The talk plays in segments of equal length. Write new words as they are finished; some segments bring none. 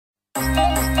Hi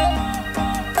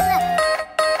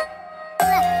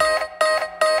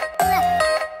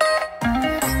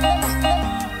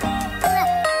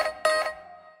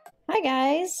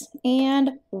guys,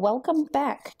 and welcome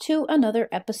back to another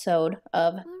episode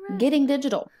of Getting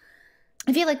Digital.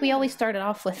 I feel like we always started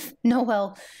off with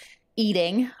Noelle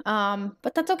eating,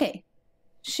 but that's okay.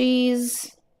 Did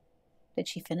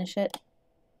she finish it?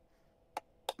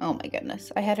 Oh my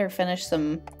goodness. I had her finish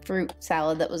some fruit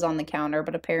salad that was on the counter,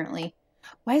 but apparently...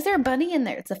 Why is there a bunny in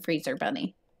there? It's a freezer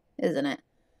bunny, isn't it?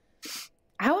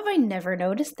 How have I never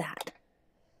noticed that?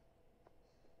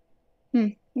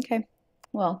 Okay.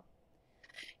 Well,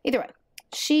 either way,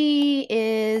 she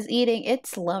is eating.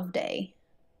 It's Love Day.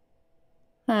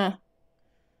 Huh.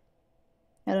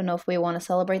 I don't know if we want to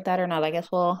celebrate that or not. I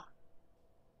guess we'll...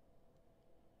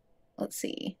 Let's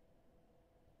see.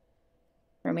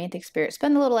 Romantic spirit.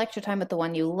 Spend a little extra time with the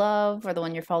one you love or the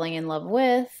one you're falling in love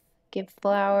with. Give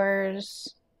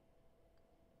flowers.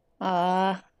 Go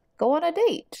on a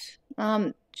date.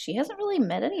 She hasn't really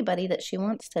met anybody that she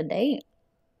wants to date.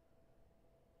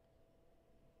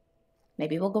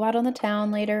 Maybe we'll go out on the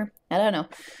town later. I don't know.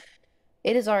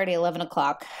 It is already 11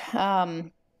 o'clock.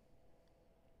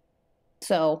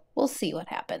 So we'll see what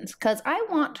happens. Because I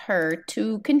want her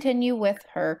to continue with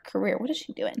her career. What is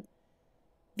she doing?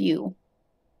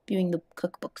 Viewing the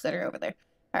cookbooks that are over there.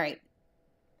 All right.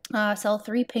 Sell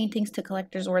 3 paintings to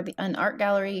collectors or an art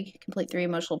gallery. Complete 3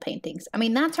 emotional paintings. I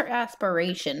mean, that's her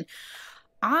aspiration.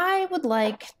 I would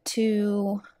like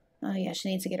to... Oh, yeah, she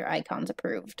needs to get her icons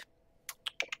approved.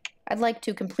 I'd like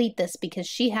to complete this because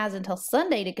she has until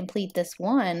Sunday to complete this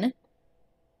one.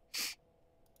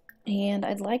 And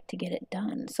I'd like to get it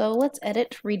done. So let's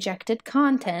edit rejected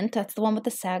content. That's the one with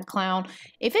the sad clown.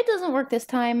 If it doesn't work this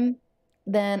time,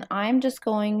 then I'm just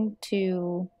going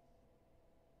to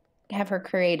have her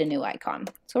create a new icon.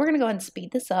 So we're going to go ahead and speed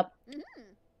this up.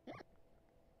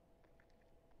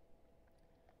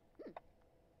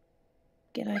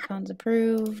 Get icons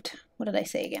approved. What did I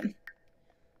say again?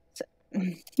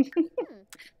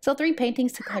 Sell 3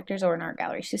 paintings to collectors or an art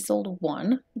gallery. She sold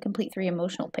 1. Complete 3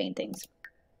 emotional paintings.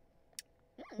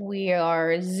 We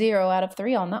are 0 out of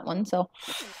 3 on that one. So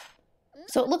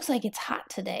it looks like it's hot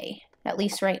today, at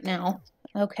least right now.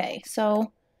 Okay,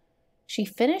 so she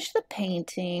finished the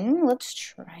painting. Let's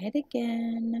try it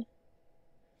again.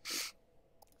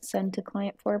 Send to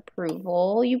client for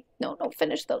approval. No,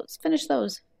 finish those. Finish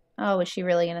those. Oh, is she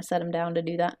really going to set him down to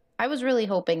do that? I was really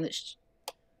hoping that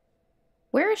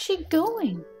Where is she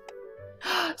going?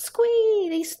 Squee!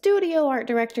 The studio art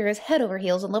director is head over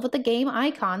heels in love with the game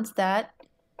icons that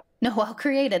Noelle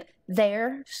created.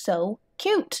 They're so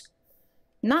cute.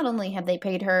 Not only have they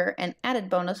paid her an added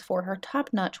bonus for her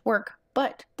top-notch work,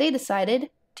 but they decided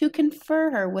to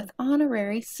confer her with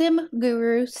honorary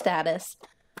SimGuru status.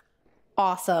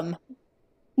 Awesome.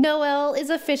 Noelle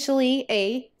is officially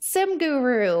a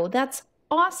SimGuru. That's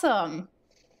awesome.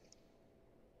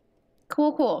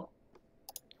 Cool.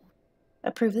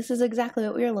 Approve. This is exactly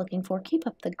what we were looking for. Keep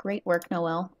up the great work,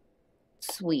 Noelle.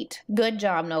 Sweet. Good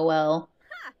job, Noelle.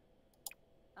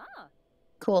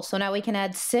 Cool. So now we can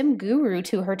add SimGuru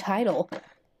to her title. All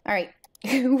right.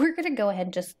 We're going to go ahead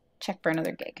and just check for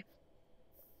another gig.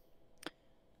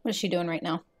 What is she doing right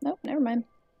now? Nope, never mind.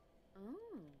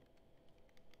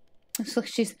 Looks like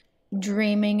she's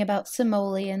dreaming about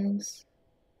simoleons.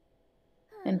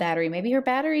 And battery. Maybe her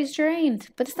battery's drained.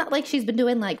 But it's not like she's been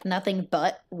doing, like, nothing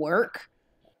but work.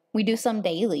 We do some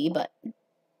daily, but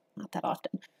not that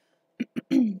often.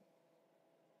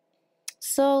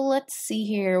 So let's see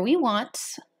here. We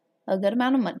want a good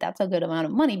amount of money. That's a good amount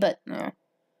of money, but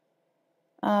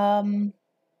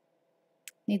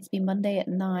needs to be Monday at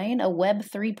 9. A Web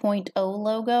 3.0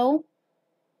 logo.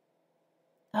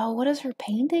 Oh, what is her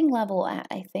painting level at?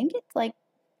 I think it's like,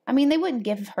 I mean, they wouldn't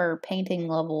give her painting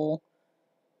level.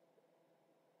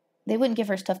 They wouldn't give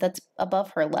her stuff that's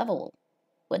above her level,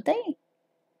 would they?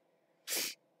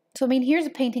 So, I mean, here's a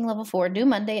painting level 4, due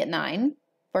Monday at 9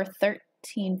 for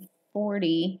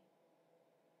 $13.40.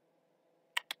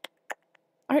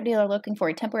 Art dealer looking for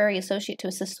a temporary associate to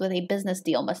assist with a business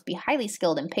deal. Must be highly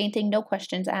skilled in painting. No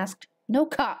questions asked. No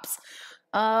cops.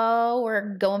 Oh,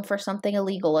 we're going for something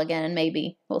illegal again,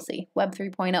 maybe. We'll see. Web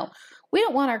 3.0. We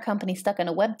don't want our company stuck in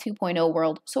a Web 2.0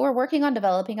 world, so we're working on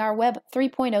developing our Web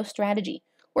 3.0 strategy.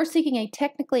 We're seeking a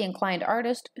technically inclined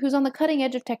artist who's on the cutting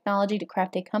edge of technology to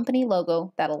craft a company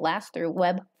logo that'll last through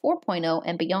Web 4.0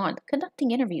 and beyond.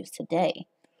 Conducting interviews today.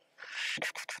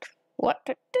 What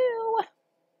to do?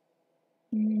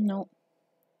 Nope.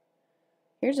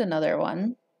 Here's another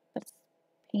one. That's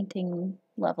painting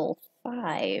level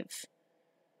 5.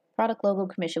 product logo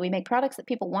commission. We make products that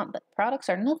people want, but products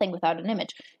are nothing without an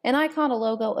image. An icon, a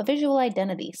logo, a visual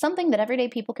identity, something that everyday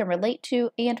people can relate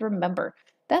to and remember.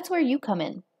 That's where you come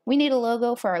in. We need a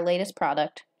logo for our latest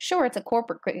product. Sure, it's a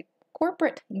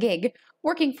corporate gig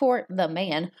working for the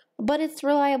man, but it's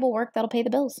reliable work that'll pay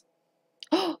the bills.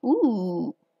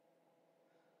 Ooh.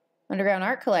 Underground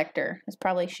art collector. It's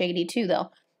probably shady too,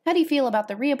 though. How do you feel about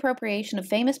the reappropriation of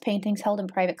famous paintings held in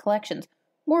private collections?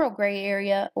 Moral gray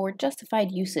area or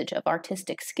justified usage of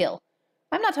artistic skill?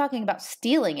 I'm not talking about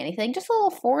stealing anything, just a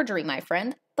little forgery, my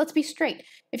friend. Let's be straight.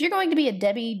 If you're going to be a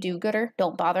Debbie do-gooder,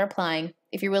 don't bother applying.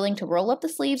 If you're willing to roll up the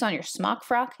sleeves on your smock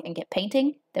frock and get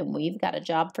painting, then we've got a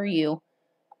job for you.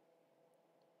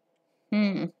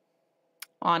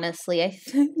 Honestly, I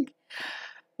think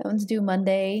that one's due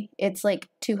Monday. It's like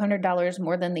 $200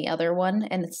 more than the other one,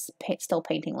 and it's still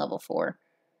painting level 4.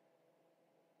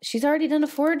 She's already done a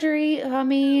forgery. I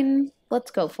mean,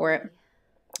 let's go for it.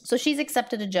 So she's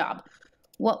accepted a job.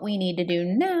 What we need to do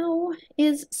now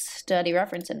is study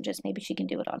reference images. Maybe she can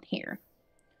do it on here.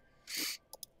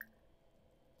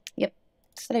 Yep,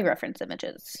 study reference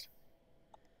images.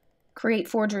 Create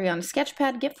forgery on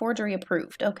Sketchpad. Get forgery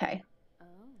approved. Okay.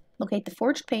 Locate the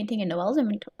forged painting in Noelle's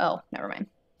inventory. Oh, never mind.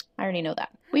 I already know that.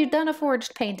 We've done a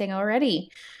forged painting already.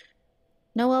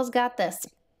 Noelle's got this.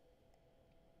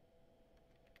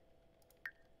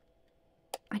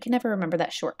 I can never remember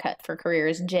that shortcut for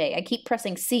careers, J. I keep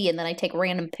pressing C and then I take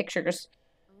random pictures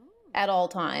at all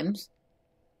times.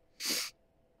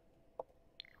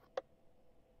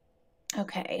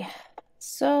 Okay,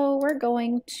 so we're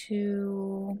going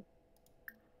to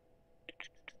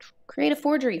create a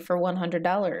forgery for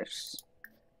 $100.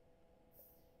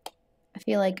 I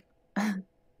feel like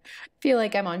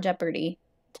I'm on Jeopardy.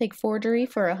 Take forgery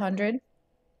for 100.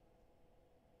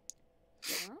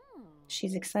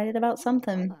 She's excited about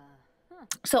something.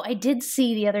 So I did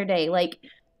see the other day, like,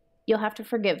 you'll have to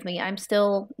forgive me. I'm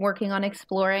still working on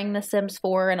exploring The Sims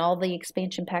 4 and all the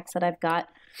expansion packs that I've got.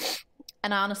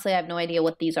 And honestly, I have no idea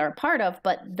what these are a part of,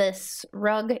 but this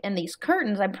rug and these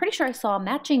curtains, I'm pretty sure I saw a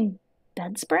matching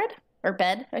bedspread, or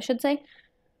bed, I should say.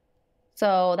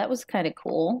 So that was kind of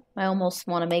cool. I almost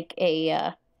want to make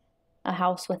a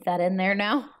house with that in there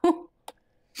now.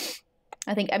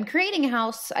 I think I'm creating a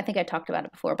house. I think I talked about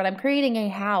it before, but I'm creating a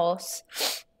house.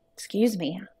 Excuse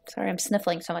me. Sorry, I'm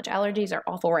sniffling so much. Allergies are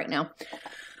awful right now.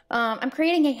 I'm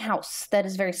creating a house that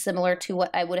is very similar to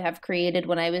what I would have created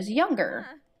when I was younger.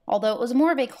 Although it was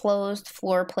more of a closed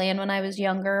floor plan when I was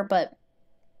younger, but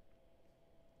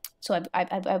so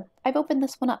I've opened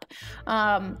this one up.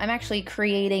 I'm actually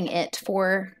creating it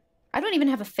for, I don't even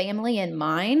have a family in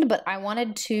mind, but I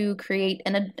wanted to create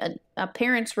a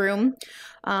parent's room,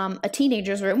 a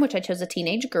teenager's room, which I chose a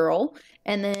teenage girl,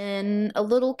 and then a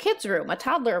little kid's room, a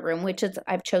toddler room, which is,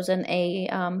 I've chosen a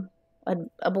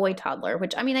boy toddler,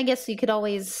 which, I mean, I guess you could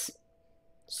always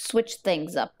switch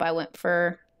things up. I went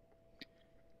for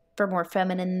more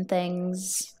feminine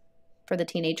things for the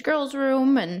teenage girl's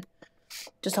room, and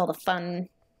just all the fun,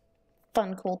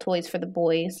 cool toys for the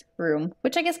boys' room,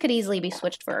 which I guess could easily be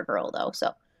switched for a girl, though.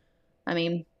 So, I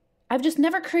mean, I've just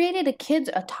never created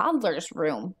a toddler's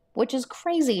room, which is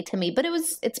crazy to me, but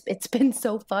it's been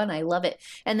so fun. I love it.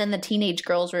 And then the teenage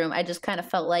girl's room, I just kind of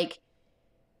felt like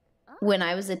when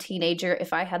I was a teenager,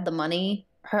 if I had the money,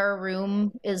 her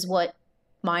room is what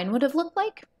mine would have looked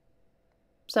like.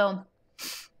 So,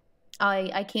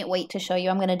 I can't wait to show you.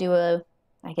 I'm going to do a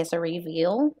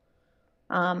reveal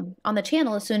on the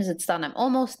channel as soon as it's done. I'm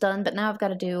almost done, but now I've got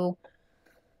to do,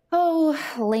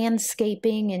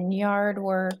 landscaping and yard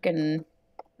work, and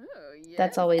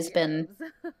that's always been,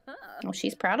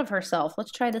 she's proud of herself.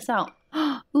 Let's try this out.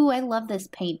 Ooh, I love this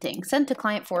painting. Sent to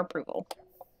client for approval.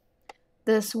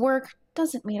 This work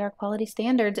doesn't meet our quality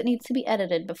standards. It needs to be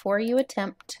edited before you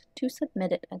attempt to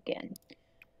submit it again.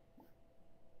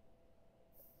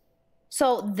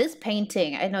 So this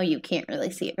painting, I know you can't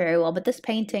really see it very well, but this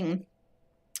painting,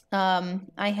 I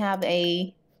have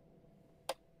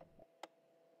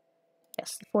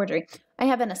forgery. I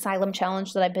have an asylum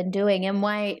challenge that I've been doing, and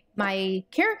my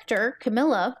character,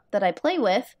 Camilla, that I play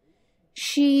with,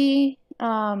 she's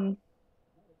a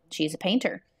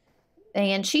painter.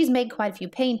 And she's made quite a few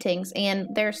paintings,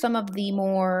 and they're some of the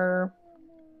more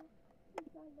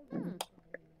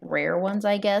rare ones,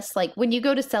 I guess. Like, when you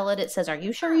go to sell it, it says, "Are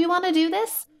you sure you want to do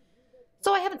this?"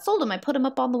 So I haven't sold them. I put them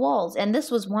up on the walls, and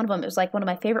this was one of them. It was like one of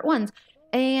my favorite ones,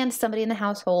 and somebody in the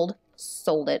household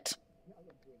sold it.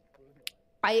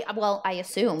 I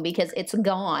assume, because it's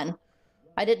gone.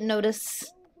 I didn't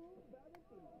notice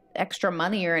extra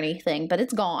money or anything, but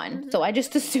it's gone. So I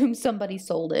just assume somebody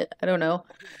sold it. I don't know.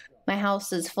 My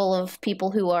house is full of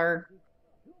people who are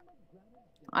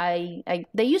They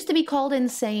used to be called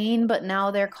insane, but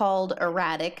now they're called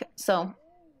erratic. So,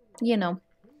 you know,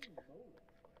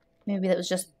 maybe that was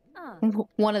just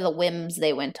one of the whims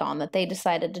they went on, that they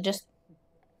decided to just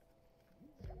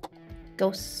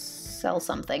go sell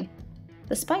something.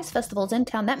 The Spice Festival's in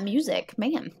town. That music,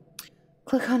 man.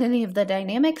 Click on any of the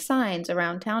dynamic signs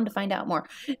around town to find out more.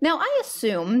 Now, I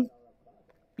assume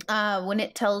when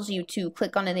it tells you to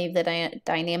click on any of the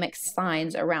dynamic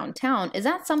signs around town, is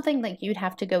that something like you'd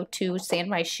have to go to San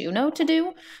Myshuno to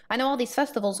do? I know all these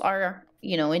festivals are,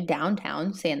 you know, in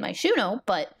downtown San Myshuno,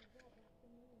 but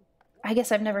I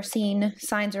guess I've never seen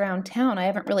signs around town. I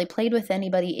haven't really played with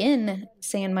anybody in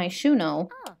San Myshuno.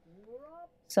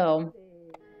 So,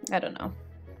 I don't know.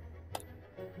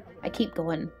 I keep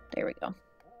going. There we go.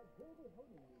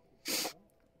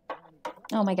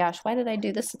 Oh my gosh, why did I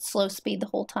do this at slow speed the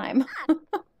whole time?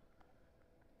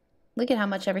 Look at how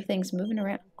much everything's moving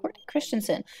around. Courtney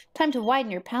Christensen, time to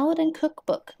widen your palate and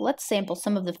cookbook. Let's sample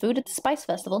some of the food at the Spice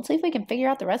Festival and see if we can figure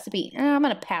out the recipe. I'm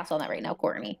going to pass on that right now,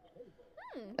 Courtney.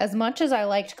 As much as I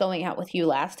liked going out with you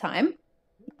last time,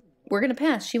 we're going to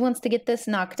pass. She wants to get this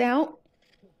knocked out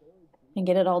and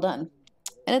get it all done.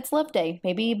 And it's Love Day.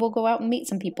 Maybe we'll go out and meet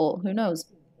some people. Who knows?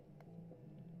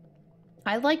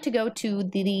 I'd like to go to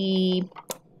the,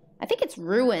 I think it's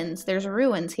Ruins. There's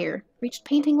Ruins here. Reached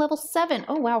painting level 7.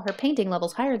 Oh, wow. Her painting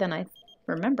level's higher than I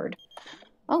remembered.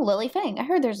 Oh, Lily Fang. I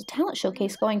heard there's a talent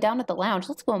showcase going down at the lounge.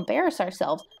 Let's go embarrass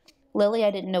ourselves. Lily, I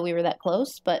didn't know we were that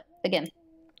close, but again,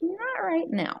 not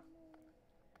right now.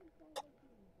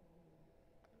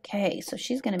 Okay, so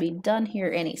she's going to be done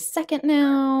here any second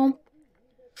now.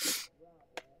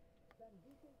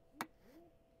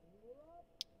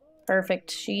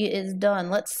 Perfect. She is done.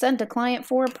 Let's send to client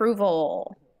for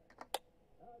approval.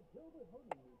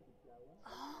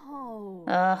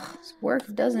 Ugh,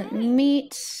 work doesn't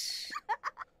meet.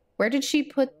 Where did she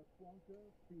put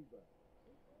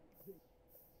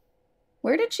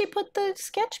the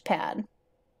sketchpad?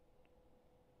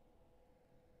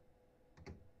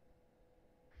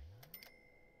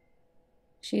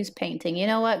 She's painting. You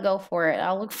know what? Go for it.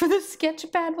 I'll look for the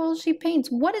sketchpad while she paints.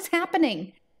 What is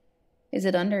happening? Is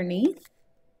it underneath?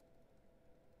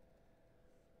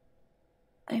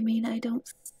 I mean, I don't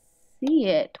see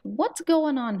it. What's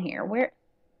going on here? Where?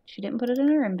 She didn't put it in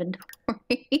her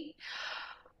inventory.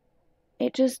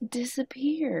 It just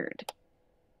disappeared.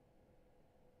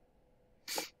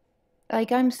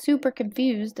 Like, I'm super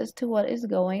confused as to what is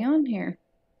going on here.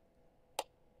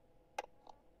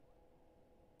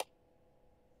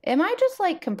 Am I just,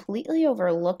 like, completely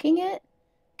overlooking it?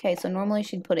 Okay, so normally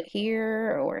she'd put it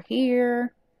here or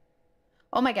here.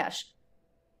 Oh my gosh.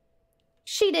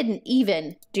 She didn't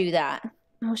even do that.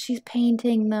 Oh, she's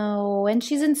painting though, and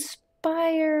she's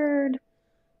inspired.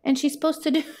 And she's supposed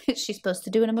to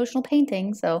do an emotional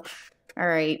painting, so all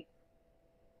right.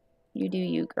 You do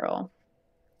you, girl.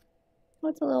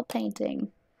 What's a little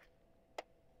painting?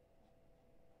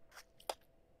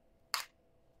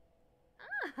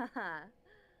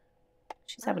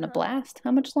 She's having a blast.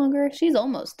 How much longer? She's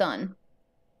almost done.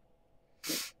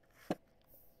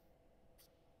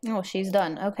 Oh, she's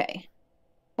done. Okay.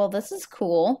 Well, this is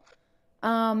cool.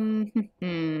 Let's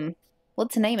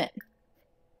name it.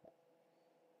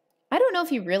 I don't know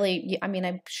if you really, I mean,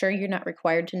 I'm sure you're not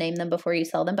required to name them before you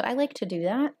sell them, but I like to do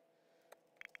that.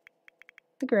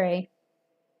 The gray.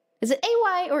 Is it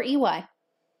AY or EY?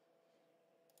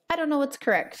 I don't know what's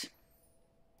correct.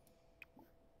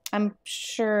 I'm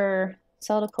sure...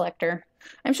 Sell to collector.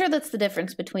 I'm sure that's the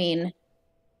difference between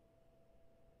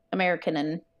American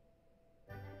and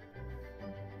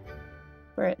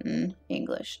Britain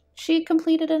English. She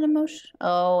completed an emotion.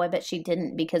 Oh, I bet she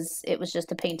didn't because it was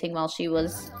just a painting while she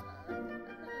was...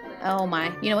 Oh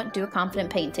my. You know what? Do a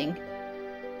confident painting.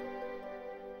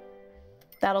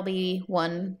 That'll be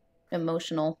one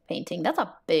emotional painting. That's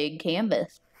a big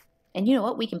canvas. And you know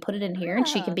what? We can put it in here and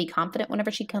she can be confident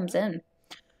whenever she comes in.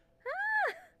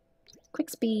 Quick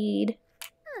speed.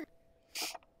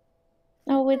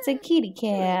 Oh, it's a kitty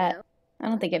cat. I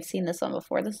don't think I've seen this one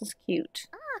before. This is cute.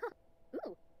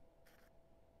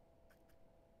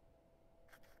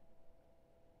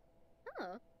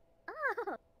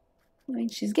 I mean,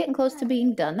 she's getting close to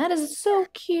being done. That is so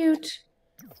cute.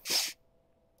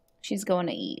 She's going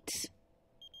to eat.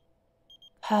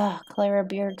 Ah, Clara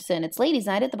Bjergsen. It's ladies'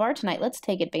 night at the bar tonight. Let's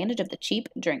take advantage of the cheap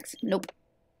drinks. Nope.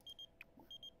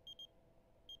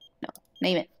 No.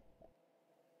 Name it.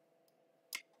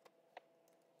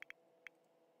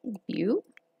 You.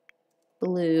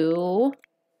 Blue.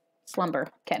 Slumber.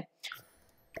 Okay.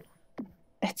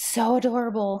 It's so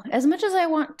adorable. As much as I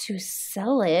want to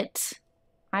sell it,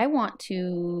 I want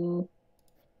to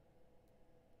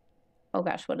Oh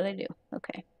gosh, what did I do?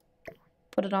 Okay.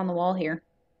 Put it on the wall here.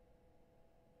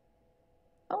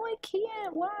 Oh, I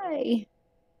can't. Why?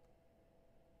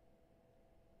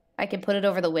 I can put it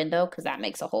over the window because that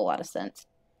makes a whole lot of sense.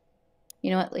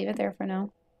 You know what? Leave it there for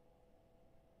now.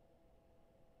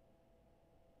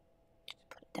 Just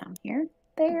put it down here.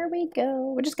 There we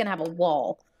go. We're just going to have a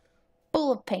wall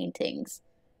full of paintings.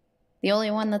 The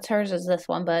only one that's hers is this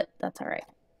one, but that's all right.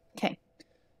 Okay.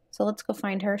 So let's go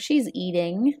find her. She's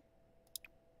eating.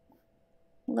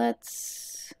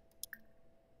 Let's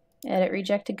edit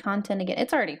rejected content again.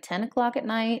 It's already 10 o'clock at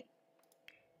night.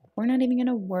 We're not even going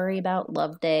to worry about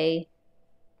Love Day.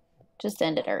 Just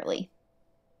end it early.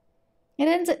 It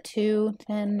ends at 2,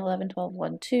 10, 11, 12,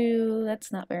 1, 2.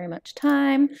 That's not very much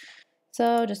time.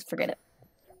 So just forget it.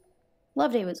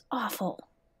 Love Day was awful.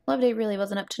 Love Day really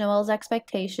wasn't up to Noelle's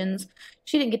expectations.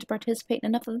 She didn't get to participate in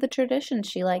enough of the traditions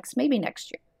she likes. Maybe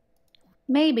next year.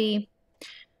 Maybe.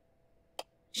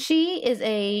 She is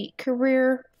a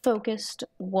career-focused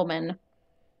woman.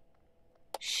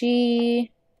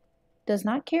 She does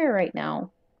not care right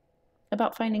now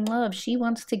about finding love. She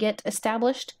wants to get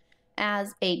established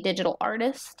as a digital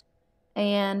artist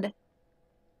and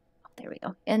there we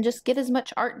go. And just get as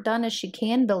much art done as she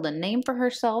can, build a name for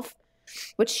herself,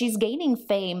 which she's gaining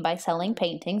fame by selling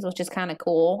paintings, which is kind of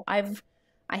cool. I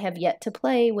have yet to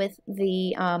play with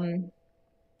the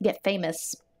Get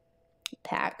Famous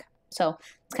pack. So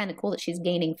it's kind of cool that she's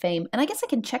gaining fame. And I guess I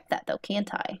can check that though,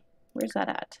 can't I? Where's that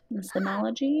at?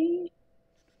 Synology?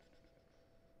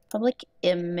 Public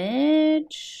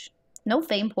image? No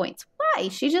fame points. Why?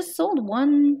 She just sold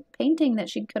one painting that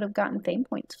she could have gotten fame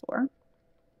points for.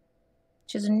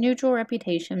 She has a neutral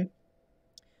reputation.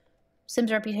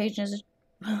 Sim's reputation is...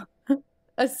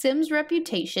 A Sim's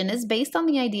reputation is based on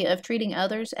the idea of treating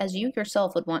others as you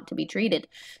yourself would want to be treated.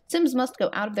 Sims must go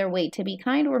out of their way to be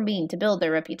kind or mean to build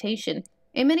their reputation.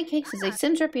 In many cases, a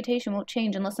Sim's reputation won't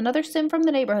change unless another Sim from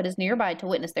the neighborhood is nearby to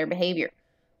witness their behavior.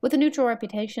 With a neutral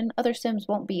reputation, other Sims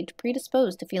won't be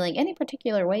predisposed to feeling any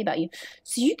particular way about you.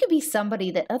 So you could be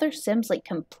somebody that other Sims like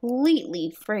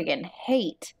completely friggin'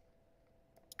 hate.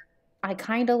 I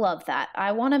kind of love that.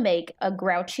 I want to make a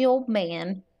grouchy old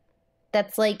man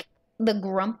that's like the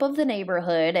grump of the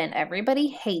neighborhood and everybody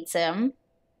hates him.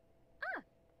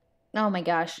 Oh my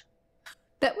gosh.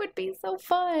 That would be so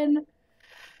fun.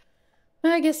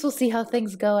 I guess we'll see how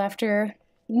things go after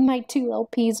my 2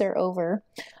 LPs are over.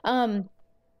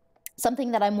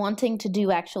 Something that I'm wanting to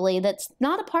do actually that's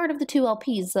not a part of the 2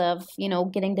 LPs of, you know,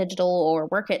 getting digital or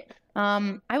work it.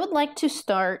 I would like to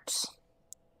start,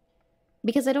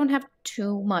 because I don't have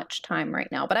too much time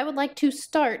right now, but I would like to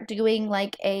start doing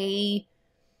like a,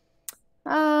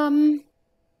 I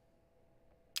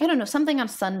don't know, something on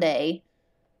Sunday.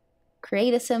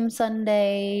 Create a Sim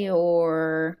Sunday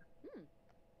or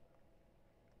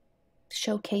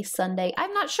Showcase Sunday.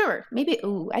 I'm not sure. Maybe,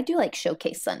 ooh, I do like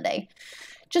Showcase Sunday.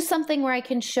 Just something where I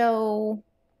can show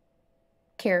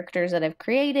characters that I've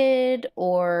created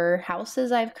or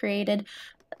houses I've created.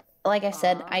 Like I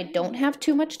said, I don't have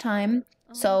too much time,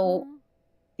 so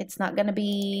it's not going to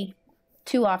be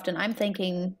too often. I'm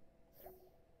thinking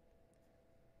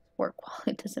work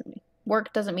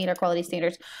doesn't meet our quality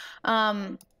standards.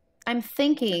 I'm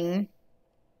thinking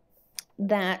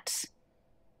that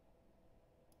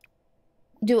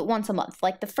do it once a month,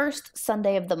 like the first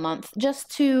Sunday of the month, just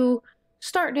to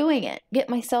start doing it, get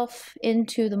myself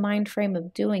into the mind frame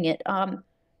of doing it.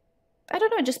 I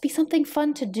don't know, just be something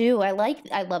fun to do. I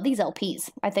love these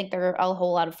LPs. I think they're a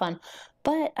whole lot of fun.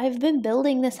 But I've been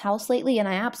building this house lately and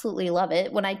I absolutely love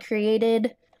it. When I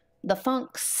created the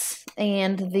Funks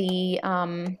and the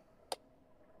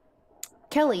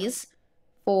Kellys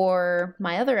for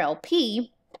my other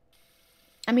LP,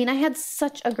 I mean, I had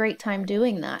such a great time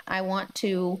doing that. I want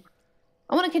to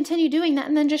continue doing that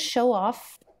and then just show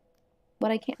off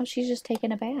what I can. Oh, she's just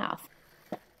taking a bath.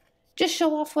 Just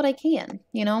show off what I can,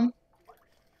 you know?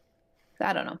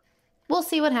 I don't know. We'll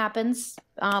see what happens.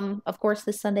 Of course,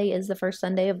 this Sunday is the first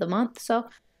Sunday of the month, so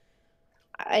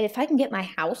if I can get my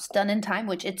house done in time,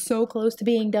 which it's so close to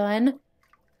being done,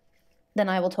 then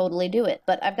I will totally do it.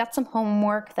 But I've got some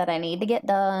homework that I need to get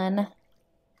done,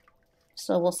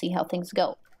 so we'll see how things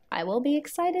go. I will be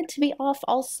excited to be off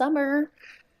all summer.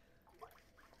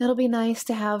 It'll be nice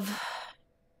to have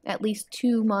at least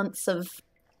 2 months of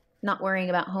not worrying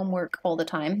about homework all the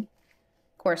time.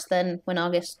 Of course, then when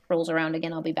August rolls around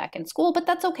again, I'll be back in school, but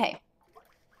that's okay.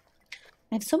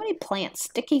 I have so many plants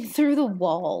sticking through the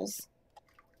walls.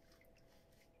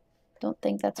 Don't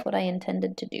think that's what I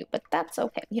intended to do, but that's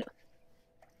okay. You know,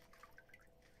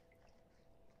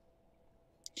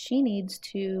 she needs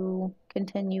to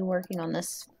continue working on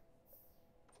this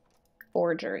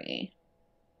Forgery.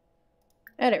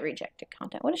 Edit rejected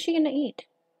content. What is she gonna eat?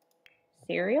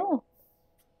 Cereal?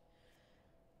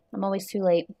 I'm always too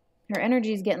late. Her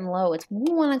energy's getting low. It's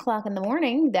 1 o'clock in the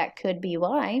morning. That could be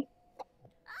why.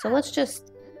 So let's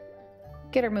just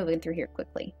get her moving through here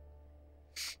quickly.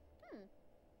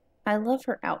 I love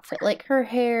her outfit. Like her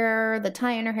hair, the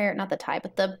tie in her hair. Not the tie,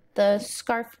 but the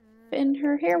scarf in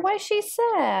her hair. Why is she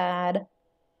sad?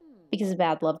 Because of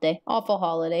Bad Love Day. Awful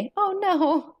holiday. Oh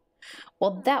no.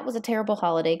 Well, that was a terrible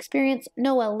holiday experience.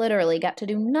 Noelle literally got to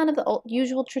do none of the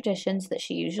usual traditions that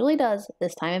she usually does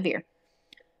this time of year.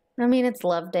 I mean, it's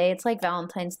Love Day. It's like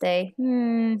Valentine's Day.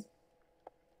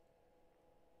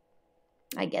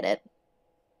 I get it.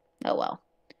 Oh well.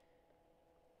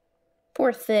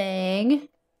 Poor thing.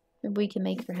 Maybe we can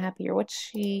make her happier.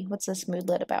 What's this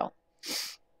moodlet about?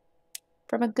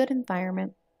 From a good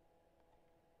environment.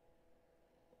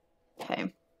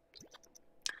 Okay.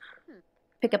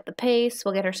 Pick up the pace.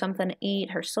 We'll get her something to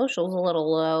eat. Her social's a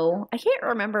little low. I can't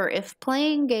remember if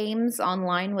playing games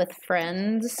online with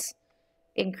friends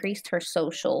increased her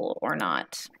social or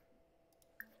not.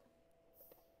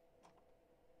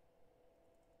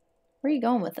 Where are you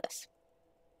going with this?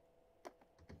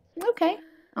 Okay.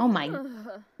 Oh my.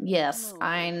 Yes,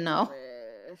 I know.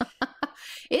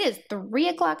 It is 3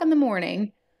 o'clock in the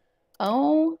morning.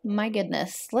 Oh my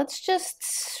goodness. Let's just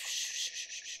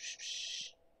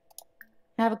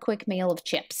have a quick meal of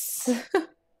chips.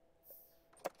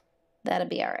 That'll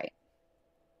be all right.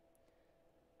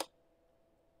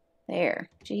 There.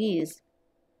 Jeez.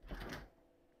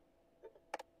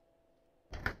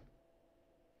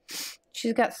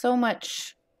 She's got so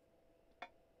much. I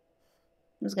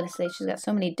was going to say she's got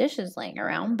so many dishes laying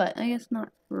around, but I guess not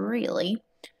really.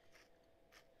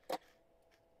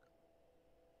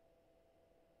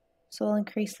 So we'll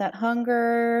increase that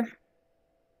hunger.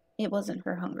 It wasn't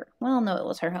her hunger. Well, no, it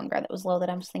was her hunger that was low that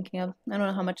I was thinking of. I don't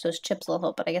know how much those chips will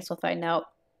help, but I guess we'll find out.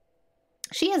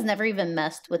 She has never even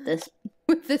messed with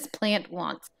this plant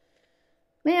once.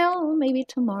 Well, maybe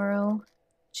tomorrow.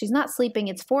 She's not sleeping.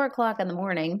 It's 4 o'clock in the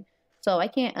morning, so I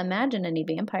can't imagine any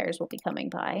vampires will be coming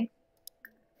by.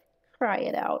 Cry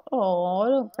it out. Oh,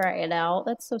 don't cry it out.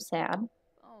 That's so sad.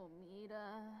 Oh, Mita.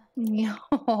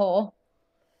 No.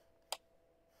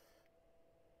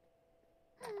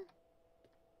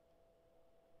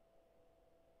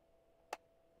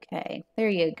 Okay, there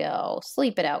you go.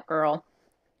 Sleep it out, girl.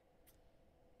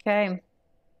 Okay,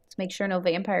 let's make sure no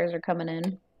vampires are coming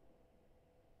in.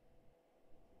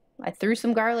 I threw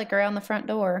some garlic around the front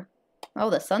door. Oh,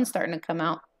 the sun's starting to come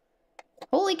out.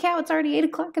 Holy cow, it's already 8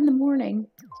 o'clock in the morning.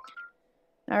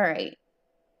 All right.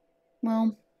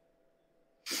 Well,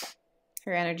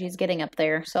 her energy's getting up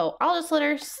there, so I'll just let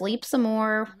her sleep some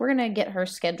more. We're gonna get her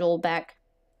schedule back.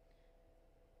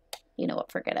 You know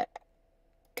what? Forget it.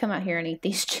 Come out here and eat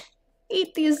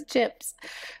these chips.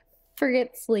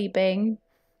 Forget sleeping.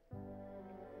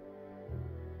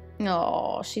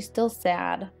 Oh, she's still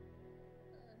sad.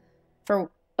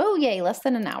 Oh yay, less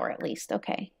than an hour at least.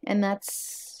 Okay. And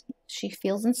she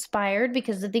feels inspired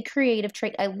because of the creative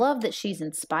trait. I love that she's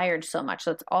inspired so much.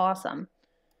 That's awesome.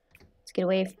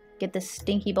 Let's get this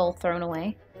stinky bowl thrown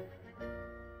away.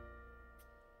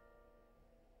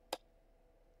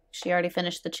 She already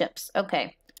finished the chips.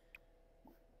 Okay.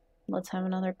 Let's have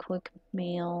another quick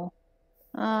meal.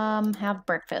 Have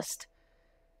breakfast.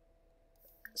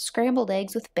 Scrambled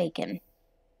eggs with bacon.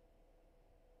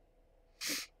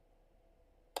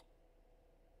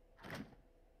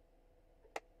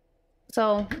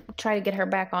 So, I'll try to get her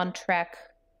back on track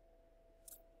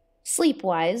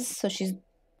sleep-wise. So why'd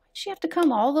she have to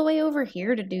come all the way over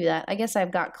here to do that? I guess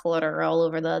I've got clutter all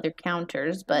over the other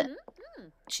counters, but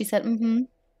she said,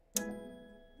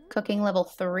 Cooking level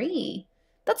 3.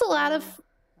 That's a lot of...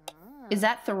 Is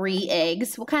that 3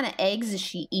 eggs? What kind of eggs is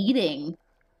she eating?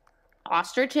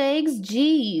 Ostrich eggs?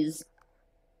 Jeez.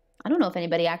 I don't know if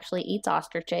anybody actually eats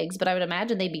ostrich eggs, but I would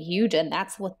imagine they'd be huge, and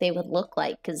that's what they would look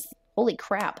like, because holy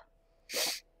crap.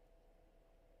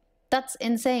 That's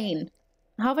insane.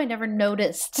 How have I never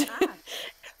noticed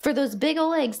for those big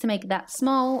old eggs to make that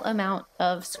small amount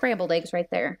of scrambled eggs right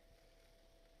there?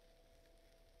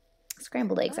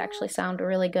 Scrambled eggs actually sound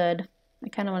really good. I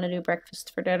kind of want to do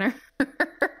breakfast for dinner.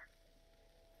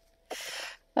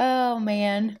 Oh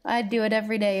man, I'd do it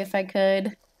every day if I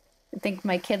could. I think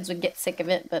my kids would get sick of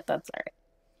it, but that's all right.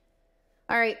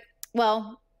 All right,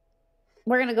 well,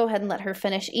 we're going to go ahead and let her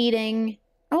finish eating.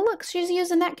 Oh, look, she's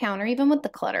using that counter even with the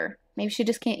clutter. Maybe she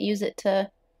just can't use it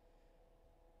to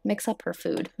mix up her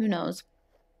food. Who knows?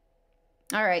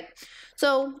 All right,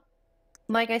 so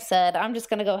like I said, I'm just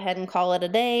going to go ahead and call it a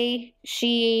day.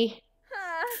 She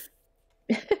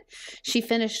she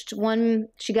finished one.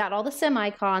 She got all the sim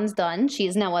icons done. She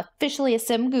is now officially a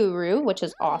SimGuru, which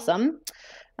is awesome.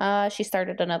 She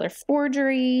started another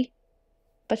forgery,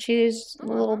 but she's a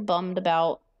little bummed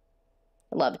about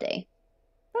Love Day.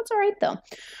 That's all right, though.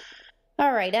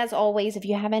 All right, as always, if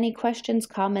you have any questions,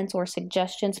 comments, or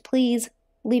suggestions, please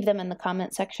leave them in the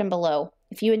comment section below.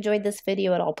 If you enjoyed this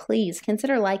video at all, please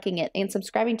consider liking it and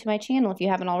subscribing to my channel if you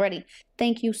haven't already.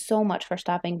 Thank you so much for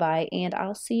stopping by, and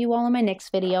I'll see you all in my next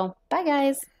video. Bye,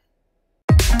 guys.